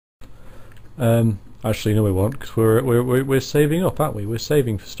Actually, no, we won't, because we're saving up, aren't we? We're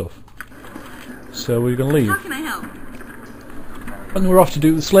saving for stuff. So we're going to leave. How can I help? And we're off to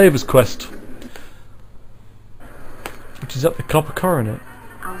do the Slavers quest, which is at the Copper Coronet.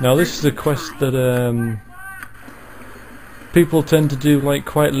 Now, this is a quest that people tend to do like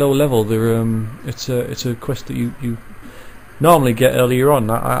quite low level. They're it's a quest that you normally get earlier on.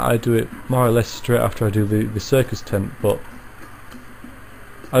 I do it more or less straight after I do the circus tent, but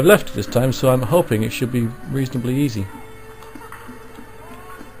I've left it this time, so I'm hoping it should be reasonably easy.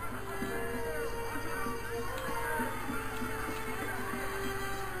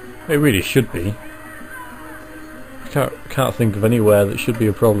 It really should be. I can't think of anywhere that should be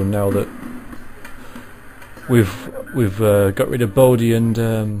a problem now that we've got rid of Bodhi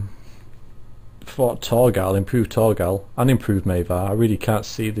and fought Torgal, improved Torgal, and improved Mavar. I really can't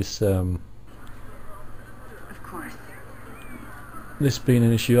see this this being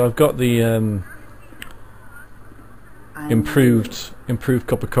an issue. I've got the improved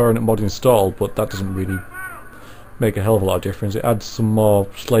Copper Coronet mod installed, but that doesn't really make a hell of a lot of difference. It adds some more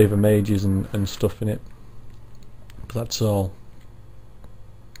slaver mages and stuff in it, but that's all.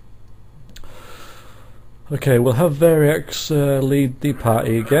 Okay, we'll have Variax lead the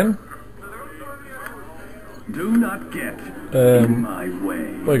party again. Do not get in my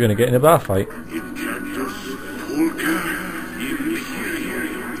way. We're going to get in a bar fight.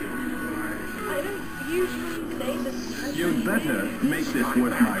 You'd better make this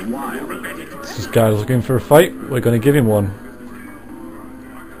worth my while. This guy's looking for a fight. We're going to give him one.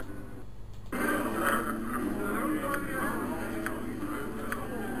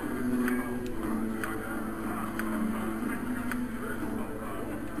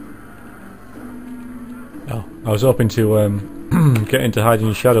 Oh, I was hoping to get into hiding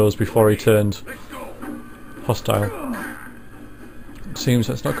in shadows before he turned hostile. It seems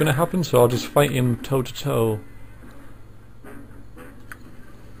that's not going to happen, so I'll just fight him toe to toe.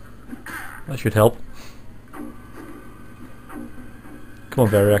 That should help. Come on,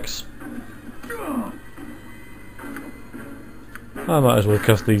 Variax. I might as well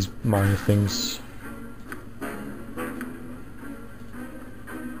cast these minor things.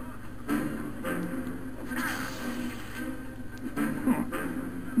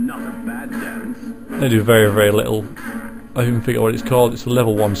 Not a bad dance. They do very, very little. I even figure what it's called. It's a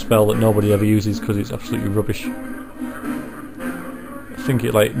level 1 spell that nobody ever uses because it's absolutely rubbish. I think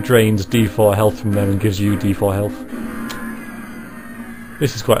it like drains D4 health from them and gives you D4 health.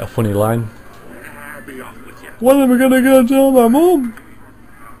 This is quite a funny line. When am I gonna go tell my mum?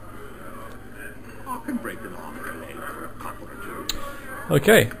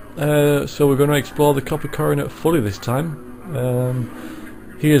 Okay, so we're going to explore the Copper Coronet fully this time.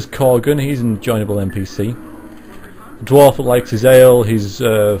 Here's Corgan, he's an joinable NPC. The dwarf that likes his ale, his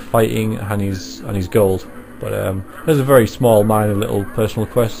fighting, and his gold. But there's a very small, minor little personal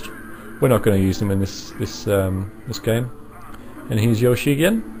quest. We're not going to use them in this game. And here's Yoshi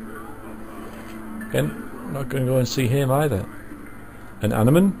again. Again, we're not going to go and see him either. And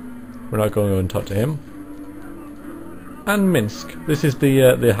Animan, we're not going to go and talk to him. And Minsk. This is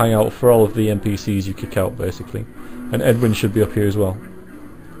the hangout for all of the NPCs you kick out, basically. And Edwin should be up here as well.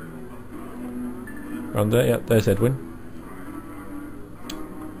 Around there, yeah, there's Edwin.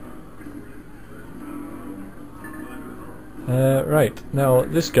 Right, now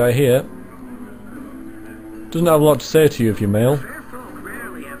this guy here doesn't have a lot to say to you if you're male.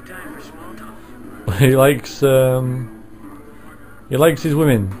 He likes his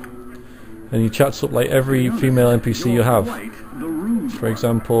women, and he chats up like every female NPC you have. For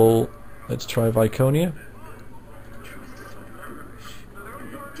example, let's try Viconia.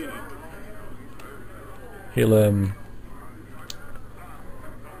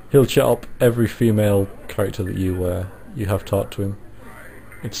 He'll chat up every female character that you have taught to him.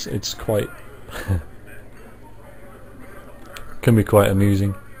 It's quite can be quite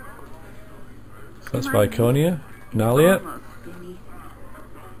amusing. That's Viconia. Nalia.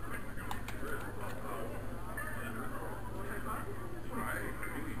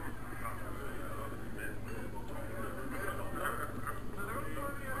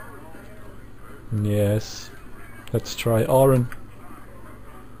 Yes. Let's try Oren.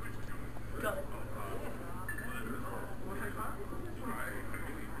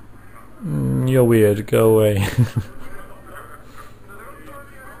 You're weird, go away.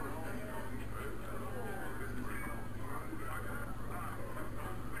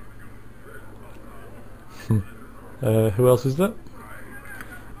 Who else is that?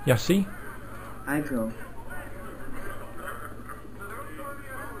 Yassi? I go.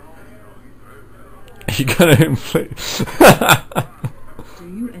 You gonna inflict Do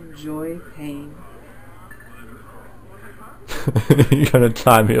you enjoy pain? You're gonna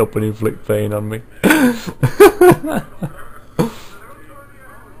tie me up and inflict pain on me.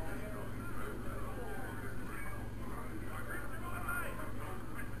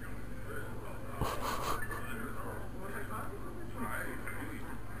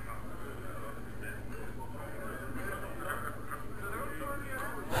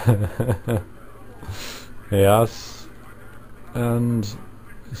 Yes, and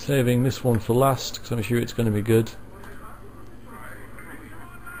saving this one for last because I'm sure it's going to be good.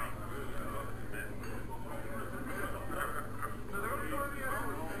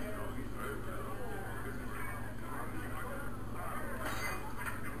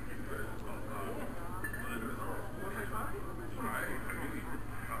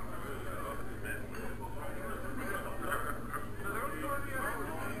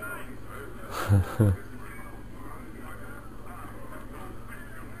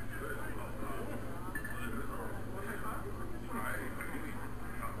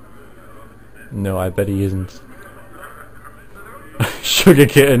 No, I bet he isn't. Sugar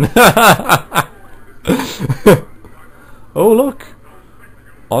kitten. Oh look,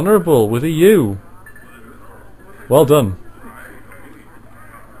 honourable with a U. Well done.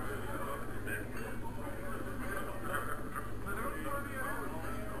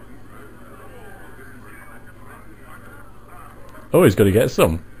 Oh, he's got to get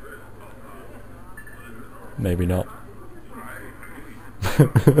some. Maybe not.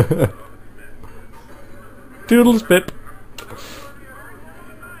 Doodles pip.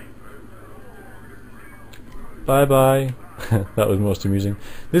 Bye bye. That was most amusing.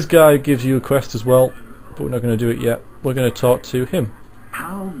 This guy gives you a quest as well, but we're not going to do it yet. We're going to talk to him.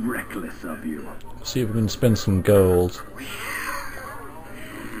 How reckless of you. See if we can spend some gold.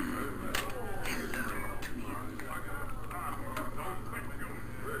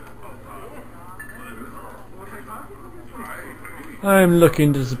 I'm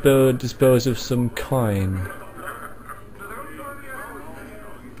looking to dispose of some coin.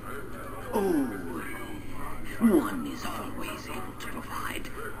 Oh, one is always able to provide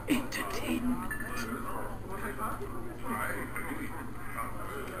entertainment.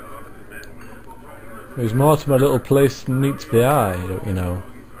 There's more to my little place than meets the eye, don't you know?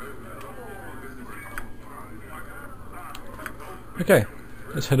 Okay,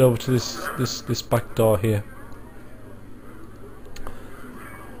 let's head over to this back door here.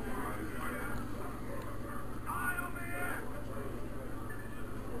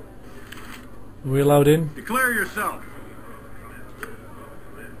 Are we allowed in? Declare yourself.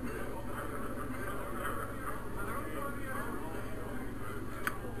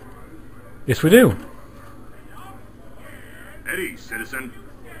 Yes, we do. Eddie, citizen.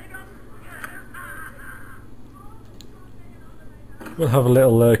 We'll have a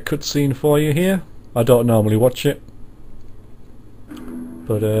little cutscene for you here. I don't normally watch it,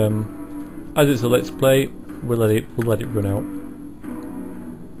 but as it's a let's play, we'll let it run out.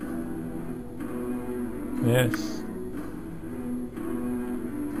 Yes.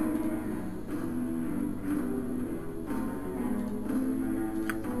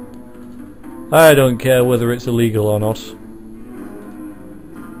 I don't care whether it's illegal or not.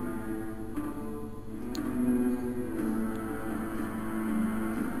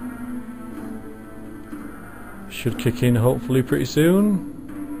 Should kick in hopefully pretty soon.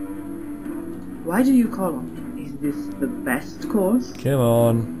 Why do you call on me? Is this the best course? Come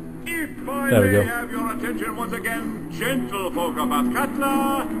on. If I There we may go. have your attention once again, gentle folk of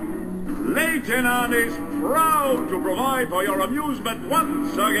Bathkatla, Leighton is proud to provide for your amusement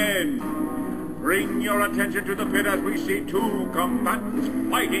once again. Bring your attention to the pit as we see two combatants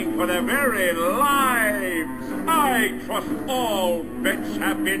fighting for their very lives. I trust all bets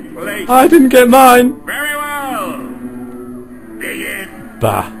have been placed. I didn't get mine! Very well. Begin.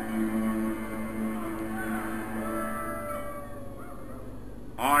 Bah.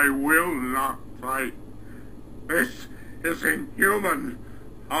 I will not fight. This is inhuman.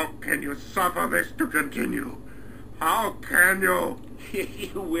 How can you suffer this to continue? How can you?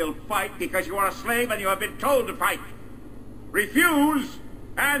 You will fight because you are a slave and you have been told to fight. Refuse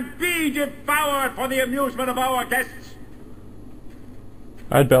and be devoured for the amusement of our guests.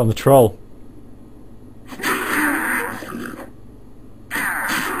 I'd bet on the troll.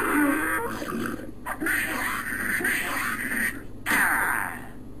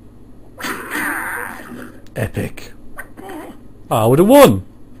 Epic. I would have won.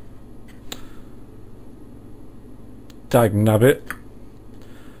 Dag nabbit.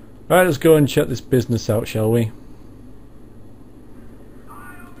 Right, let's go and check this business out, shall we?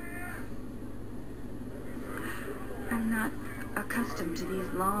 I'm not accustomed to the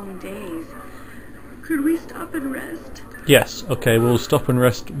long days. Could we stop and rest? Yes, okay, we'll stop and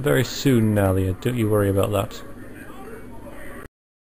rest very soon, Nalia. Don't you worry about that.